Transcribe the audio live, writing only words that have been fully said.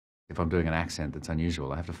If I'm doing an accent that's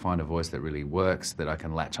unusual, I have to find a voice that really works, that I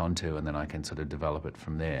can latch onto, and then I can sort of develop it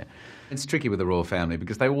from there. It's tricky with the royal family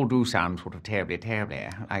because they all do sound sort of terribly, terribly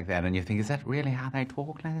like that, and you think, is that really how they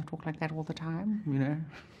talk? They talk like that all the time, you know?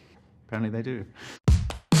 Apparently they do.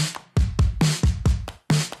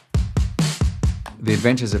 The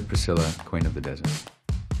Adventures of Priscilla, Queen of the Desert.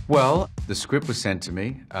 Well, the script was sent to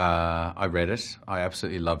me. I read it. I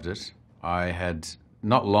absolutely loved it. I had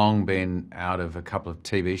not long been out of a couple of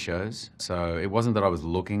TV shows, so it wasn't that I was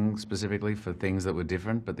looking specifically for things that were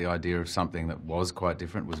different, but the idea of something that was quite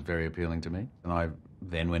different was very appealing to me. And I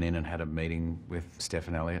then went in and had a meeting with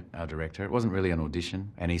Stephen Elliott, our director. It wasn't really an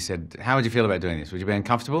audition. And he said, how would you feel about doing this? Would you be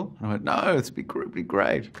uncomfortable? And I went, no, it'd be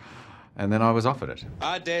great. And then I was offered it.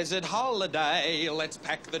 A desert holiday, let's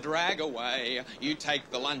pack the drag away. You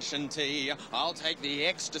take the lunch and tea, I'll take the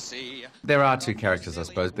ecstasy. There are two characters, I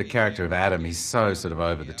suppose. The character of Adam, he's so sort of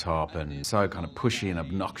over the top and so kind of pushy and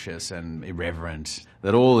obnoxious and irreverent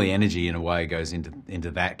that all the energy, in a way, goes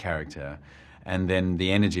into that character. And then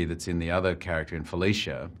the energy that's in the other character, in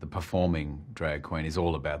Felicia, the performing drag queen, is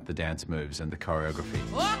all about the dance moves and the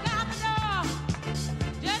choreography. Walk out the door.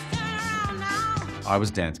 Just turn around now. I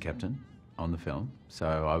was dance captain on the film, so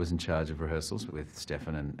I was in charge of rehearsals with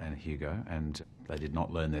Stefan and Hugo, and they did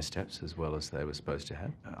not learn their steps as well as they were supposed to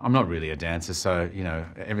have. I'm not really a dancer, so, you know,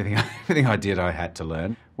 everything I did I had to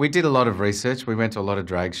learn. We did a lot of research. We went to a lot of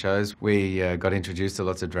drag shows. We got introduced to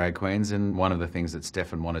lots of drag queens, and one of the things that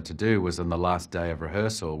Stefan wanted to do was on the last day of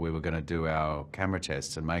rehearsal, we were going to do our camera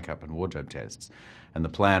tests and makeup and wardrobe tests. And the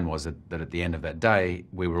plan was that at the end of that day,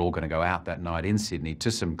 we were all going to go out that night in Sydney to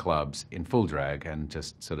some clubs in full drag and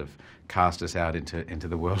just sort of cast us out into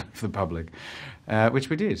the world of the public, which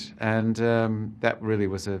we did. And that really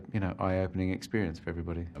was a, you know, eye-opening experience for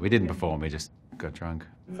everybody. We didn't perform, we just got drunk.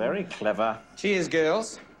 Very clever. Cheers,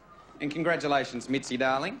 girls. And congratulations, Mitzi,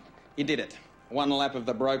 darling. You did it. One lap of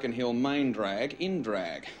the Broken Hill main drag in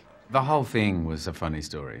drag. The whole thing was a funny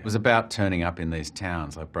story. It was about turning up in these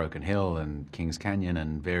towns like Broken Hill and Kings Canyon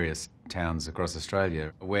and various towns across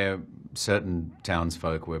Australia where certain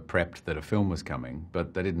townsfolk were prepped that a film was coming,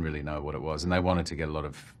 but they didn't really know what it was, and they wanted to get a lot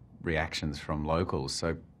of reactions from locals.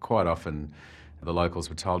 So quite often the locals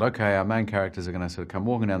were told, okay, our main characters are going to sort of come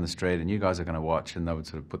walking down the street and you guys are going to watch, and they would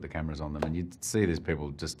sort of put the cameras on them, and you'd see these people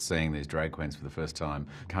just seeing these drag queens for the first time,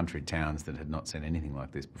 country towns that had not seen anything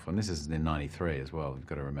like this before. And this is in '93 as well, you've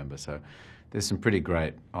got to remember. So there's some pretty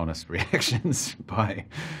great, honest reactions by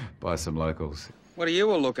some locals. What are you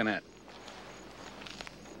all looking at?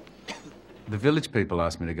 The Village people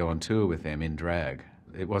asked me to go on tour with them in drag.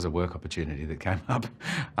 It was a work opportunity that came up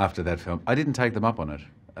after that film. I didn't take them up on it.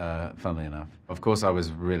 Funnily enough. Of course, I was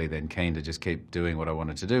really then keen to just keep doing what I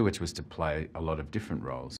wanted to do, which was to play a lot of different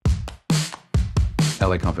roles.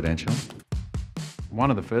 LA Confidential. One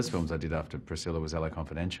of the first films I did after Priscilla was LA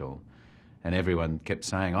Confidential, and everyone kept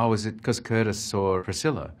saying, oh, is it because Curtis saw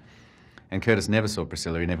Priscilla? And Curtis never saw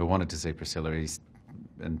Priscilla. He never wanted to see Priscilla.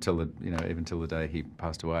 Until the, you know, even till the day he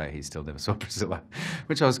passed away, he still never saw Priscilla,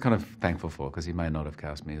 which I was kind of thankful for, because he may not have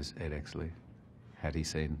cast me as Ed Exley had he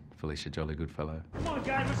seen Felicia Jolly Goodfellow. Come on,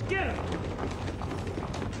 guys, let's get him!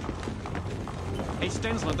 Hey,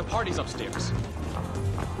 Stensland, the party's upstairs.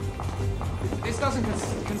 This doesn't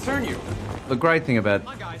concern you. The great thing about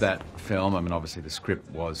that film, I mean, obviously the script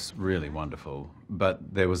was really wonderful, but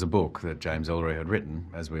there was a book that James Ellroy had written,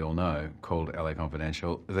 as we all know, called LA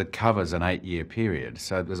Confidential, that covers an 8-year period.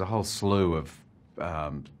 So there's a whole slew of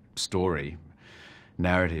story,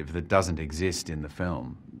 narrative that doesn't exist in the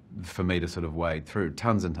film for me to sort of wade through.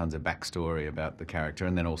 Tons and tons of backstory about the character,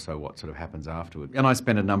 and then also what sort of happens afterward. And I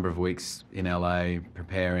spent a number of weeks in LA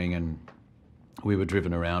preparing, and we were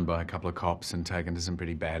driven around by a couple of cops and taken to some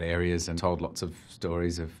pretty bad areas and told lots of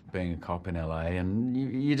stories of being a cop in LA, and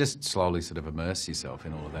you just slowly sort of immerse yourself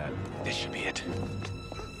in all of that. This should be it.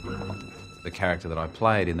 The character that I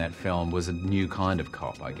played in that film was a new kind of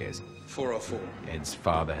cop, I guess. 404. Ed's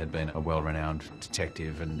father had been a well-renowned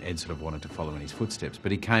detective, and Ed sort of wanted to follow in his footsteps,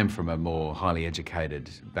 but he came from a more highly educated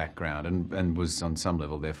background and was on some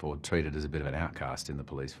level therefore treated as a bit of an outcast in the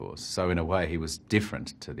police force. So in a way he was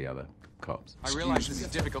different to the other cops. I realize this is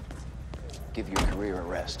difficult. Give your career a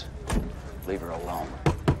rest. Leave her alone.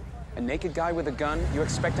 A naked guy with a gun? You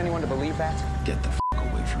expect anyone to believe that? Get the f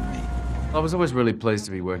away from me. I was always really pleased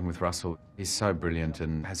to be working with Russell. He's so brilliant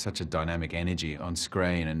and has such a dynamic energy on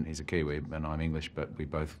screen, and he's a Kiwi and I'm English, but we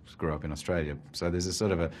both grew up in Australia. So there's a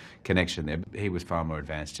sort of a connection there. He was far more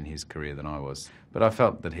advanced in his career than I was. But I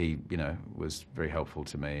felt that he, you know, was very helpful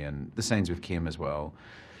to me, and the scenes with Kim as well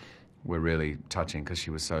were really touching because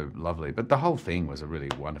she was so lovely. But the whole thing was a really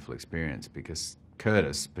wonderful experience because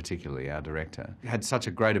Curtis, particularly our director, had such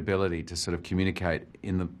a great ability to sort of communicate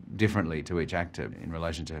differently to each actor in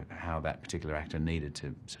relation to how that particular actor needed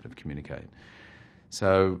to sort of communicate.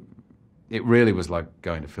 So it really was like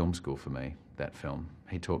going to film school for me, that film.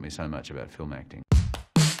 He taught me so much about film acting.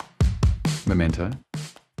 Memento.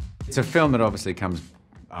 It's a film that obviously comes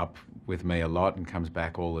up with me a lot and comes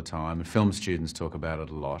back all the time, and film students talk about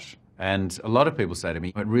it a lot. And a lot of people say to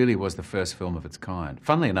me, it really was the first film of its kind.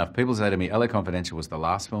 Funnily enough, people say to me, LA Confidential was the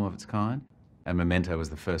last film of its kind, and Memento was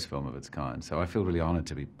the first film of its kind. So I feel really honoured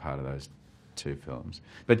to be part of those two films.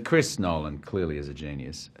 But Chris Nolan clearly is a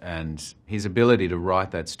genius, and his ability to write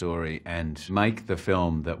that story and make the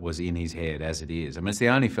film that was in his head as it is. I mean, it's the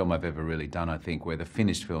only film I've ever really done, I think, where the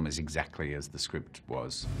finished film is exactly as the script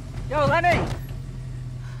was. Yo, Lenny!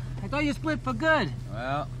 I thought you split for good.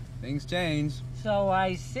 Well, things change. So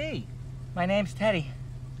I see. My name's Teddy.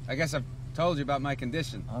 I guess I've told you about my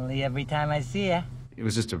condition. Only every time I see you. It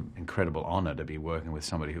was just an incredible honour to be working with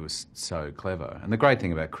somebody who was so clever. And the great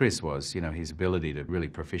thing about Chris was, you know, his ability to really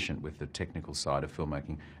proficient with the technical side of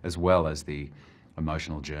filmmaking as well as the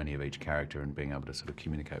emotional journey of each character and being able to sort of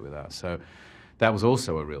communicate with us. So that was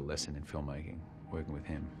also a real lesson in filmmaking, working with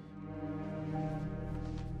him.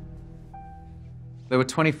 There were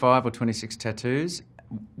 25 or 26 tattoos.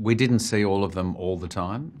 We didn't see all of them all the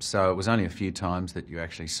time, so it was only a few times that you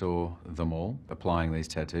actually saw them all applying these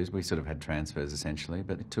tattoos. We sort of had transfers essentially,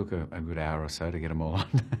 but it took a good hour or so to get them all on.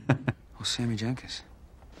 Well, Sammy Jenkins.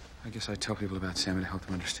 I guess I tell people about Sammy to help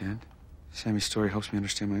them understand. Sammy's story helps me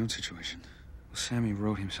understand my own situation. Well, Sammy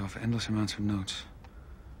wrote himself endless amounts of notes.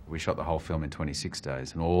 We shot the whole film in 26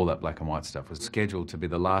 days, and all that black and white stuff was scheduled to be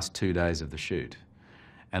the last 2 days of the shoot.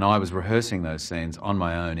 And I was rehearsing those scenes on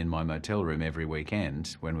my own in my motel room every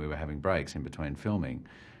weekend when we were having breaks in between filming.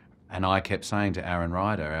 And I kept saying to Aaron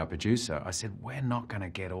Ryder, our producer, I said, we're not going to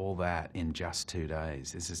get all that in just 2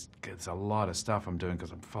 days. It's a lot of stuff I'm doing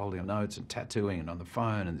because I'm folding notes and tattooing and on the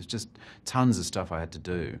phone, and there's just tons of stuff I had to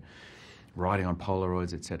do, writing on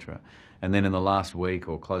Polaroids, etc. And then in the last week,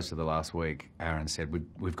 or close to the last week, Aaron said,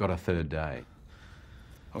 we've got a third day.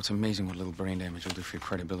 Oh, it's amazing what a little brain damage will do for your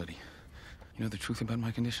credibility. You know the truth about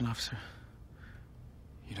my condition, officer?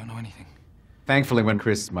 You don't know anything. Thankfully, when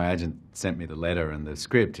Chris, my agent, sent me the letter and the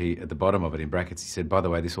script, at the bottom of it in brackets, he said, by the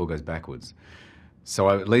way, this all goes backwards. So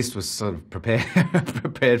I at least was sort of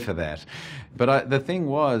prepared for that. But the thing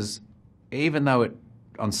was, even though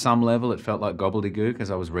on some level it felt like gobbledygook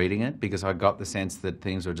as I was reading it, because I got the sense that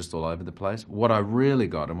things were just all over the place, what I really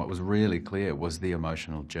got and what was really clear was the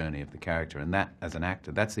emotional journey of the character. And that, as an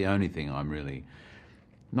actor, that's the only thing I'm really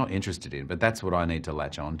not interested in, but that's what I need to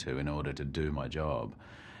latch onto in order to do my job.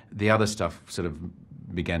 The other stuff sort of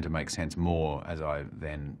began to make sense more as I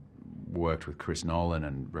then worked with Chris Nolan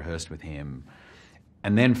and rehearsed with him.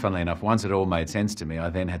 And then, funnily enough, once it all made sense to me, I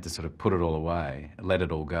then had to sort of put it all away, let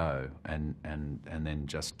it all go, and then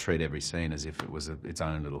just treat every scene as if it was its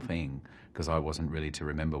own little thing, because I wasn't really to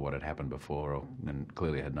remember what had happened before, and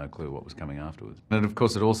clearly had no clue what was coming afterwards. And of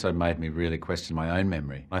course, it also made me really question my own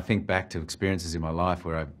memory. I think back to experiences in my life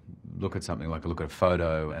where I look at something like I look at a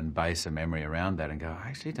photo and base a memory around that and go, I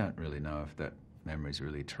actually don't really know if that memory's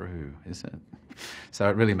really true, is it? So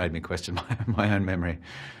it really made me question my own memory.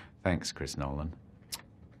 Thanks, Chris Nolan.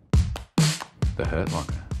 The Hurt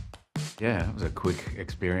Locker. Yeah, it was a quick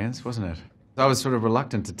experience, wasn't it? I was sort of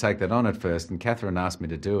reluctant to take that on at first, and Catherine asked me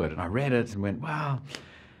to do it, and I read it and went, wow.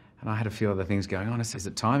 And I had a few other things going on. I said, is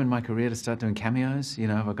it time in my career to start doing cameos? You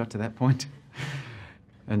know, have I got to that point?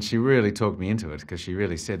 And she really talked me into it, because she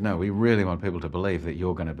really said, no, we really want people to believe that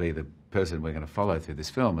you're going to be the person we're going to follow through this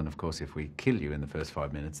film, and of course, if we kill you in the first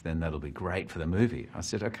 5 minutes, then that'll be great for the movie. I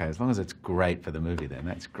said, okay, as long as it's great for the movie, then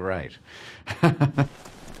that's great.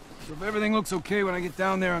 So if everything looks okay when I get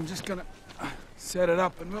down there, I'm just gonna set it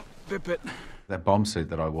up and we'll bip it. That bomb suit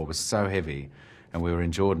that I wore was so heavy, and we were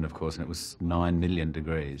in Jordan, of course, and it was 9 million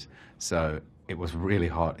degrees, so it was really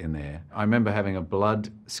hot in there. I remember having a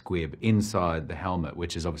blood squib inside the helmet,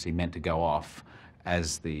 which is obviously meant to go off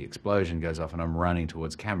as the explosion goes off, and I'm running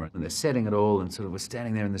towards camera. And they're setting it all, and sort of we're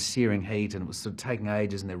standing there in the searing heat, and it was sort of taking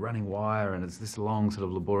ages, and they're running wire, and it's this long, sort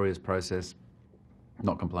of laborious process.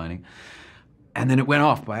 Not complaining. And then it went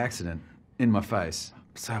off by accident in my face.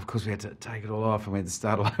 So, of course, we had to take it all off and we had to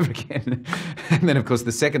start all over again. And then, of course,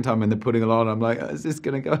 the second time when they're putting it on, I'm like, oh, is this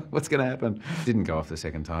going to go? What's going to happen? It didn't go off the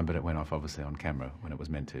second time, but it went off, obviously, on camera when it was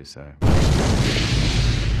meant to, so.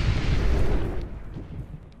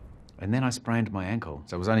 And then I sprained my ankle.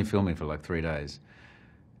 So I was only filming for like 3 days.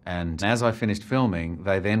 And as I finished filming,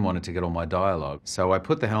 they then wanted to get all my dialogue. So I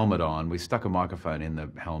put the helmet on, we stuck a microphone in the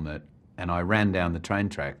helmet, and I ran down the train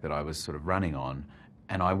track that I was sort of running on,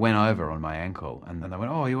 And I went over on my ankle, and then they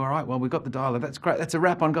went, "Oh, you all right? Well, we got the dialer. That's great. That's a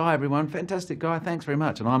wrap on Guy, everyone. Fantastic, Guy. Thanks very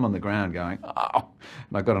much." And I'm on the ground going, "Oh."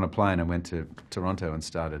 And I got on a plane and went to Toronto and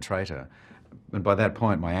started Traitor. And by that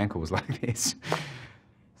point, my ankle was like this.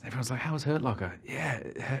 Everyone's like, "How was Hurt Locker?" Yeah,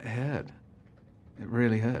 it hurt. It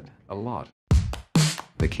really hurt. A lot.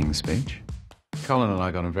 The King's Speech. Colin and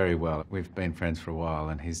I got on very well. We've been friends for a while,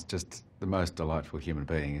 and he's just the most delightful human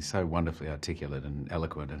being. He's so wonderfully articulate and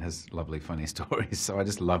eloquent and has lovely, funny stories, so I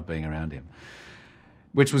just love being around him.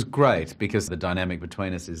 Which was great, because the dynamic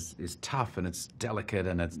between us is tough, and it's delicate,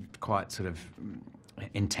 and it's quite sort of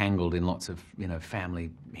entangled in lots of, you know,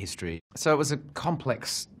 family history. So it was a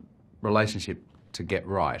complex relationship to get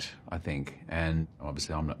right, I think, and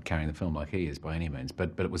obviously I'm not carrying the film like he is by any means,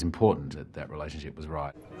 but it was important that that relationship was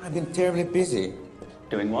right. I've been terribly busy.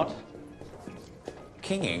 Doing what?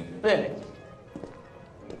 Kinging. Really?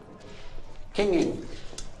 Kinging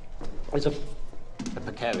is a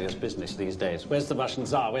precarious business these days. Where's the Russian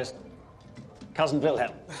Tsar? Where's Cousin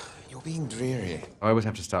Wilhelm? You're being dreary. I always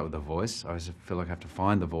have to start with the voice. I always feel like I have to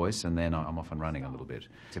find the voice, and then I'm off and running a little bit.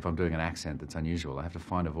 If I'm doing an accent that's unusual, I have to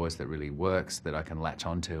find a voice that really works, that I can latch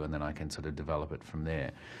onto, and then I can sort of develop it from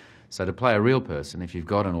there. So to play a real person, if you've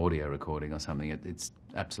got an audio recording or something, it's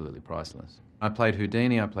absolutely priceless. I played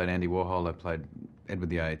Houdini, I played Andy Warhol, I played Edward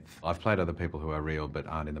VIII. I've played other people who are real but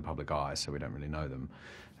aren't in the public eye, so we don't really know them,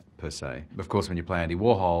 per se. Of course, when you play Andy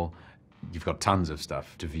Warhol, you've got tons of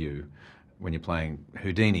stuff to view. When you're playing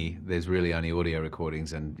Houdini, there's really only audio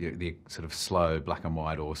recordings and the sort of slow black and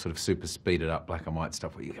white or sort of super speeded up black and white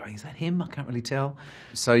stuff where you're going, is that him? I can't really tell.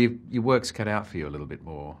 So your work's cut out for you a little bit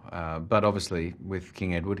more. But obviously with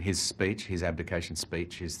King Edward, his speech, his abdication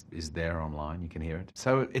speech is there online, you can hear it.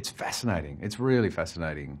 So it's fascinating. It's really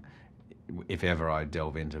fascinating if ever I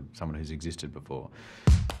delve into someone who's existed before.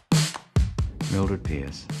 Mildred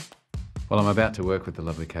Pearce. Well, I'm about to work with the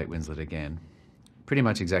lovely Kate Winslet again. Pretty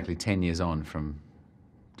much exactly 10 years on from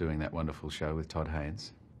doing that wonderful show with Todd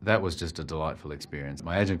Haynes. That was just a delightful experience.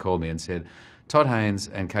 My agent called me and said, Todd Haynes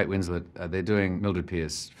and Kate Winslet, they're doing Mildred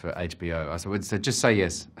Pearce for HBO. I said, just say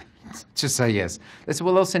yes. Just say yes. They said,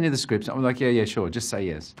 well, I'll send you the script. I'm like, yeah, sure, just say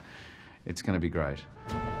yes. It's going to be great.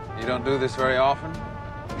 You don't do this very often,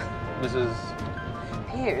 Mrs.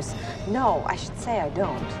 Pearce? No, I should say I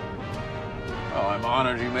don't. Oh, I'm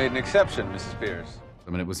honored you made an exception, Mrs. Pearce. I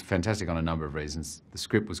mean, it was fantastic on a number of reasons. The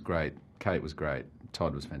script was great, Kate was great,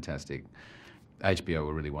 Todd was fantastic, HBO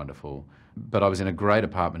were really wonderful. But I was in a great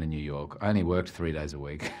apartment in New York. I only worked 3 days a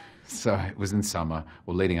week, so it was in summer,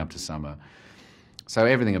 or leading up to summer. So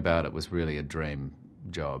everything about it was really a dream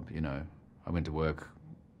job, you know. I went to work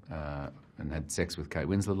and had sex with Kate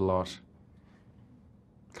Winslet a lot.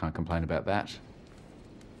 Can't complain about that.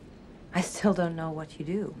 I still don't know what you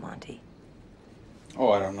do, Monty.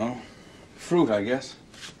 Oh, I don't know. Fruit, I guess.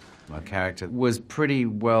 My character was pretty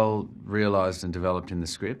well realised and developed in the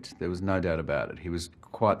script. There was no doubt about it. He was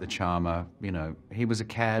quite the charmer, you know. He was a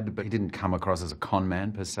cad, but he didn't come across as a con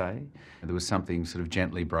man, per se. There was something sort of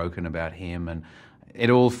gently broken about him, and it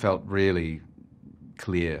all felt really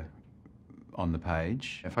clear on the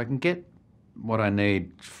page. If I can get what I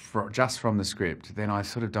need just from the script, then I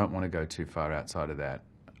sort of don't want to go too far outside of that.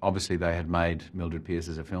 Obviously, they had made Mildred Pearce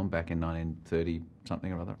as a film back in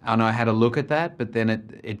 1930-something or other. And I had a look at that, but then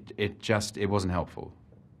it wasn't helpful.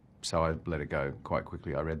 So I let it go quite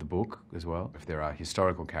quickly. I read the book as well. If there are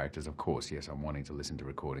historical characters, of course, yes, I'm wanting to listen to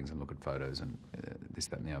recordings and look at photos and this,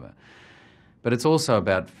 that, and the other. But it's also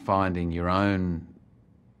about finding your own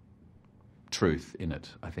truth in it,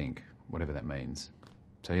 I think, whatever that means.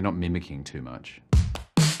 So you're not mimicking too much.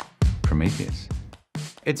 Prometheus.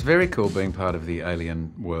 It's very cool being part of the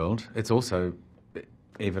alien world. It's also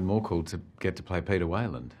even more cool to get to play Peter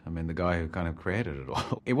Wayland. I mean, the guy who kind of created it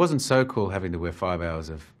all. It wasn't so cool having to wear 5 hours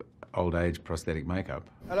of old age prosthetic makeup.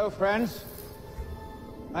 Hello, friends.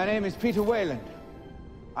 My name is Peter Wayland.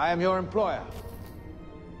 I am your employer.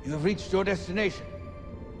 You have reached your destination.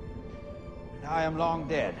 And I am long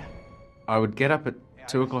dead. I would get up at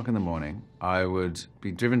 2 o'clock in the morning. I would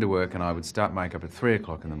be driven to work and I would start makeup at 3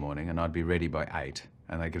 o'clock in the morning and I'd be ready by 8.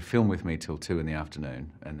 And they could film with me till 2 in the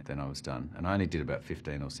afternoon, and then I was done. And I only did about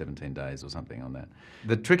 15 or 17 days or something on that.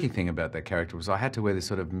 The tricky thing about that character was I had to wear this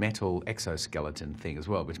sort of metal exoskeleton thing as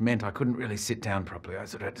well, which meant I couldn't really sit down properly. I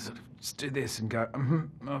sort of had to just do this and go,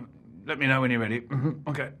 let me know when you're ready.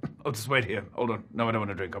 Okay, I'll just wait here. Hold on. No, I don't want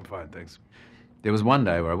to drink. I'm fine, thanks. There was one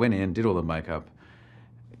day where I went in, did all the makeup,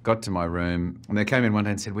 got to my room, and they came in one day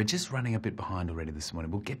and said, we're just running a bit behind already this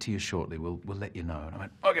morning. We'll get to you shortly. We'll let you know. And I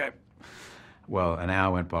went, okay. Well, an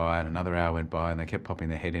hour went by and another hour went by and they kept popping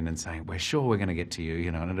their head in and saying, we're sure we're going to get to you, you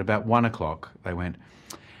know. And at about 1 o'clock, they went,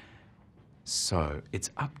 So it's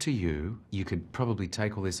up to you. You could probably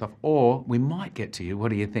take all this off, or we might get to you. What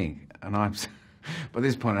do you think? And I'm, by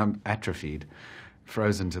this point, I'm atrophied,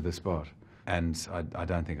 frozen to the spot. And I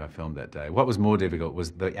don't think I filmed that day. What was more difficult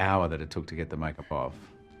was the hour that it took to get the makeup off.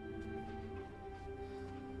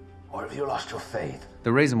 Or have you lost your faith?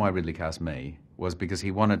 The reason why Ridley cast me was because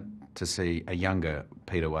he wanted to see a younger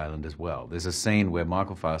Peter Wayland as well. There's a scene where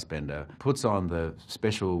Michael Fassbender puts on the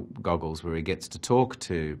special goggles where he gets to talk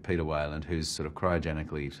to Peter Wayland, who's sort of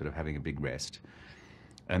cryogenically sort of having a big rest.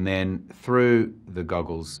 And then through the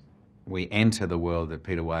goggles, we enter the world that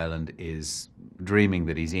Peter Wayland is dreaming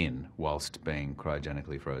that he's in whilst being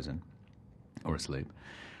cryogenically frozen or asleep.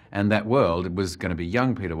 And that world was going to be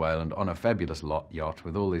young Peter Wayland on a fabulous yacht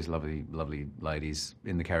with all these lovely, lovely ladies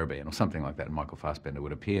in the Caribbean or something like that. And Michael Fassbender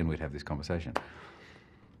would appear and we'd have this conversation.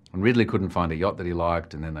 And Ridley couldn't find a yacht that he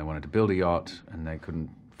liked, and then they wanted to build a yacht and they couldn't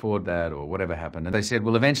afford that or whatever happened. And they said,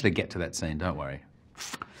 we'll eventually get to that scene, don't worry.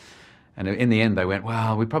 And in the end they went,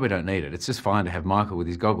 well, we probably don't need it. It's just fine to have Michael with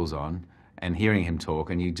his goggles on and hearing him talk,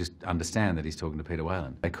 and you just understand that he's talking to Peter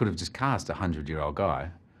Wayland. They could have just cast a 100-year-old guy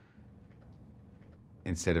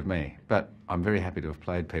instead of me. But I'm very happy to have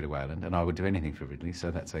played Peter Wayland, and I would do anything for Ridley, so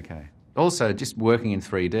that's okay. Also, just working in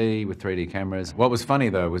 3D with 3D cameras. What was funny,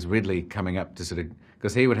 though, was Ridley coming up to sort of...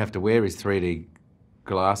 because he would have to wear his 3D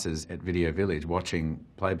glasses at Video Village watching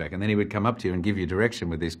playback, and then he would come up to you and give you direction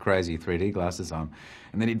with these crazy 3D glasses on,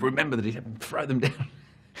 and then he'd remember that he'd have to throw them down.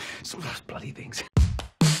 It's all those bloody things.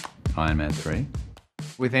 Iron Man 3.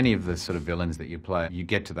 With any of the sort of villains that you play, you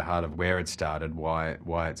get to the heart of where it started, why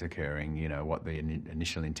it's occurring, you know, what the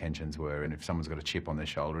initial intentions were, and if someone's got a chip on their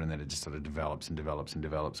shoulder, and then it just sort of develops and develops and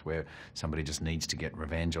develops, where somebody just needs to get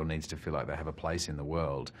revenge or needs to feel like they have a place in the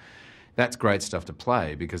world. That's great stuff to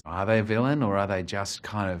play, because are they a villain or are they just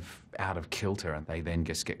kind of out of kilter and they then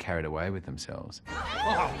just get carried away with themselves?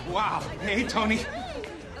 Oh, wow. Hey, Tony.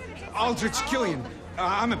 Aldrich Killian.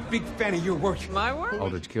 I'm a big fan of your work. My work?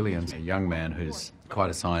 Aldrich Killian's a young man who's quite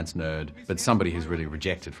a science nerd, but somebody who's really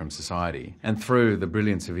rejected from society. And through the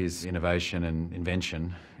brilliance of his innovation and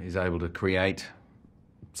invention, he's able to create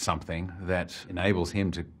something that enables him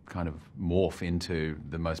to kind of morph into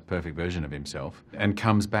the most perfect version of himself and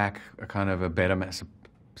comes back a kind of a better man,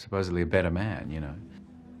 supposedly a better man, you know.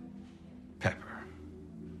 Pepper.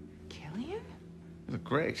 Killian? You look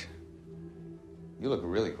great. You look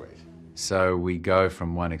really great. So we go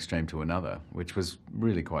from one extreme to another, which was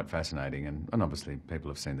really quite fascinating, and obviously people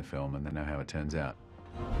have seen the film and they know how it turns out.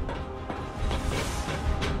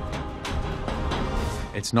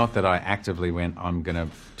 It's not that I actively went, I'm going to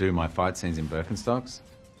do my fight scenes in Birkenstocks,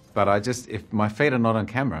 but I just, if my feet are not on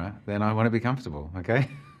camera, then I want to be comfortable, okay?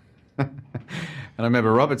 And I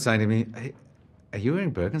remember Robert saying to me, hey, are you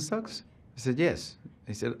wearing Birkenstocks? I said, yes.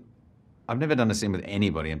 He said, I've never done a scene with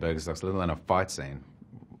anybody in Birkenstocks, let alone a fight scene.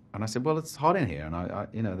 And I said, well, it's hot in here, and I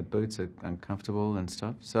you know, the boots are uncomfortable and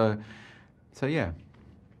stuff. So yeah.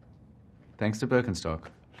 Thanks to Birkenstock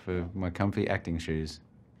for my comfy acting shoes.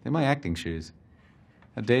 They're my acting shoes.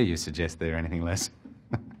 How dare you suggest they're anything less?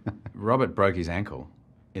 Robert broke his ankle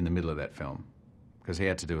in the middle of that film because he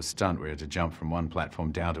had to do a stunt where he had to jump from one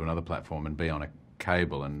platform down to another platform and be on a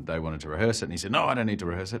cable, and they wanted to rehearse it, and he said, no, I don't need to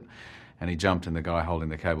rehearse it. And he jumped, and the guy holding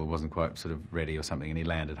the cable wasn't quite sort of ready or something, and he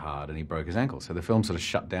landed hard and he broke his ankle. So the film sort of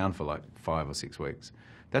shut down for like 5 or 6 weeks.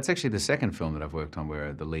 That's actually the second film that I've worked on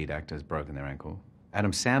where the lead actor has broken their ankle.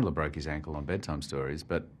 Adam Sandler broke his ankle on Bedtime Stories,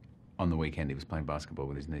 but on the weekend he was playing basketball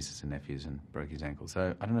with his nieces and nephews and broke his ankle.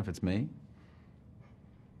 So I don't know if it's me.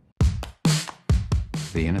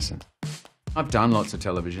 The Innocent. I've done lots of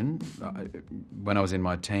television. When I was in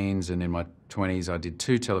my teens and in my 20s, I did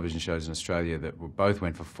 2 television shows in Australia that both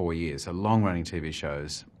went for 4 years, so long-running TV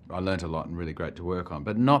shows. I learnt a lot and really great to work on,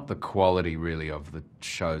 but not the quality, really, of the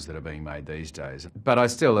shows that are being made these days. But I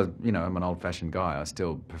still, you know, I'm an old-fashioned guy. I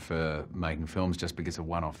still prefer making films just because it's a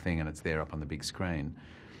one-off thing and it's there up on the big screen.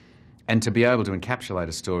 And to be able to encapsulate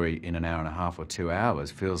a story in an hour and a half or 2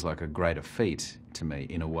 hours feels like a greater feat to me,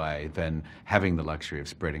 in a way, than having the luxury of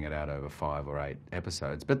spreading it out over 5 or 8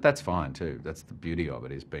 episodes. But that's fine too. That's the beauty of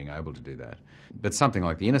it, is being able to do that. But something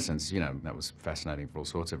like The Innocents, you know, that was fascinating for all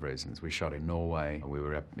sorts of reasons. We shot in Norway, we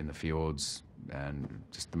were up in the fjords, and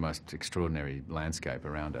just the most extraordinary landscape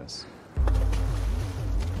around us.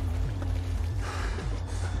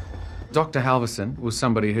 Dr. Halverson was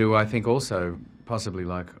somebody who I think also, possibly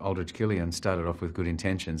like Aldrich Killian, started off with good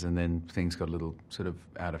intentions and then things got a little sort of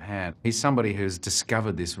out of hand. He's somebody who's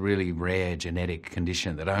discovered this really rare genetic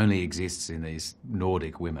condition that only exists in these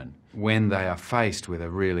Nordic women. When they are faced with a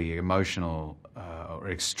really emotional or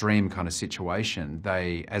extreme kind of situation,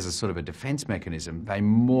 they, as a sort of a defense mechanism, they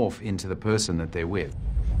morph into the person that they're with.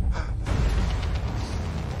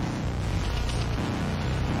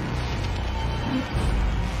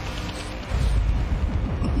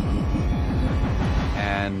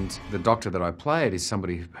 And the doctor that I played is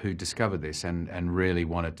somebody who discovered this and really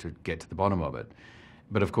wanted to get to the bottom of it.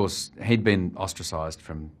 But of course, he'd been ostracised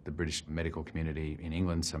from the British medical community in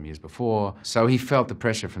England some years before, so he felt the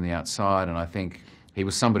pressure from the outside, and I think he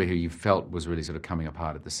was somebody who you felt was really sort of coming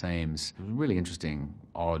apart at the seams. It was a really interesting,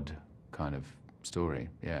 odd kind of story,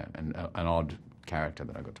 yeah, and an odd character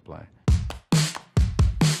that I got to play.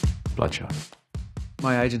 Bloodshot.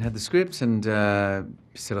 My agent had the script and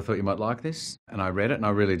said, I thought you might like this. And I read it and I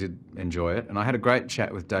really did enjoy it. And I had a great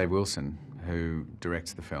chat with Dave Wilson, who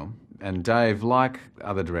directs the film. And Dave, like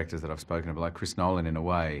other directors that I've spoken about, like Chris Nolan in a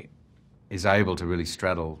way, is able to really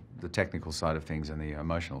straddle the technical side of things and the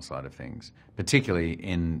emotional side of things, particularly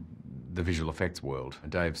in the visual effects world.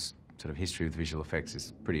 Dave's sort of history with visual effects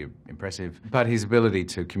is pretty impressive, but his ability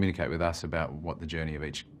to communicate with us about what the journey of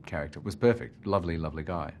each character was perfect. Lovely, lovely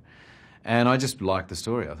guy. And I just liked the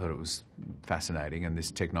story. I thought it was fascinating, and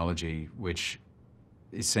this technology, which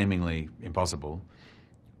is seemingly impossible,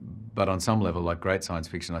 but on some level, like great science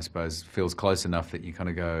fiction, I suppose, feels close enough that you kind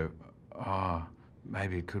of go, oh,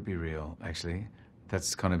 maybe it could be real, actually.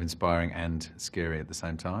 That's kind of inspiring and scary at the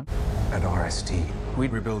same time. At RST, we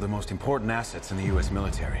rebuild the most important assets in the U.S.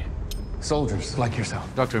 military. Soldiers like yourself.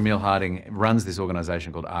 Dr. Emil Harding runs this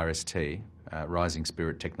organisation called RST, Rising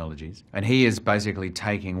Spirit Technologies, and he is basically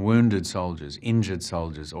taking wounded soldiers, injured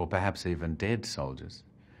soldiers, or perhaps even dead soldiers,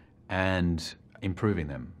 and improving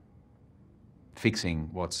them, fixing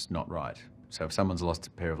what's not right. So if someone's lost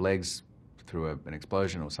a pair of legs through an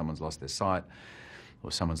explosion, or someone's lost their sight,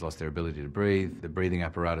 or someone's lost their ability to breathe, the breathing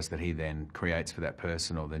apparatus that he then creates for that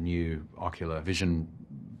person, or the new ocular vision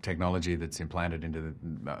technology that's implanted into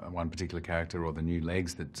one particular character, or the new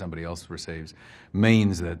legs that somebody else receives,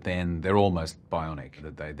 means that then they're almost bionic,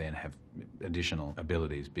 that they then have additional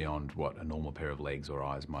abilities beyond what a normal pair of legs or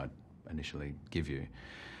eyes might initially give you.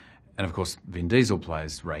 And of course, Vin Diesel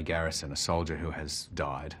plays Ray Garrison, a soldier who has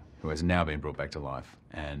died, who has now been brought back to life.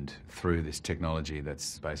 And through this technology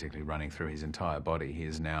that's basically running through his entire body, he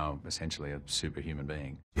is now essentially a superhuman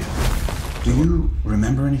being. Do you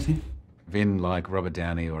remember anything? Vin, like Robert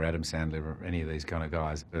Downey or Adam Sandler or any of these kind of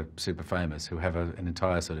guys, are super famous, who have an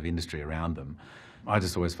entire sort of industry around them. I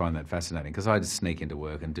just always find that fascinating, because I just sneak into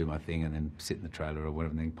work and do my thing and then sit in the trailer or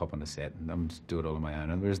whatever, and then pop on a set and just do it all on my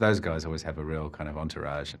own. And whereas those guys always have a real kind of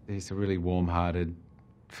entourage. He's a really warm-hearted,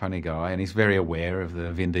 funny guy, and he's very aware of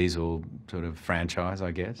the Vin Diesel sort of franchise,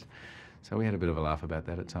 I guess. So we had a bit of a laugh about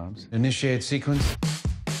that at times. Initiate sequence.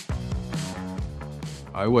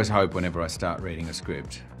 I always hope whenever I start reading a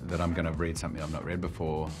script that I'm going to read something I've not read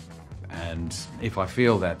before, and if I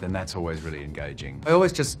feel that, then that's always really engaging. I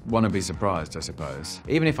always just want to be surprised, I suppose.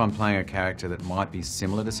 Even if I'm playing a character that might be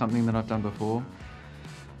similar to something that I've done before,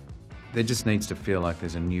 there just needs to feel like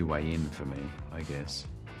there's a new way in for me, I guess.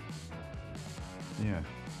 Yeah.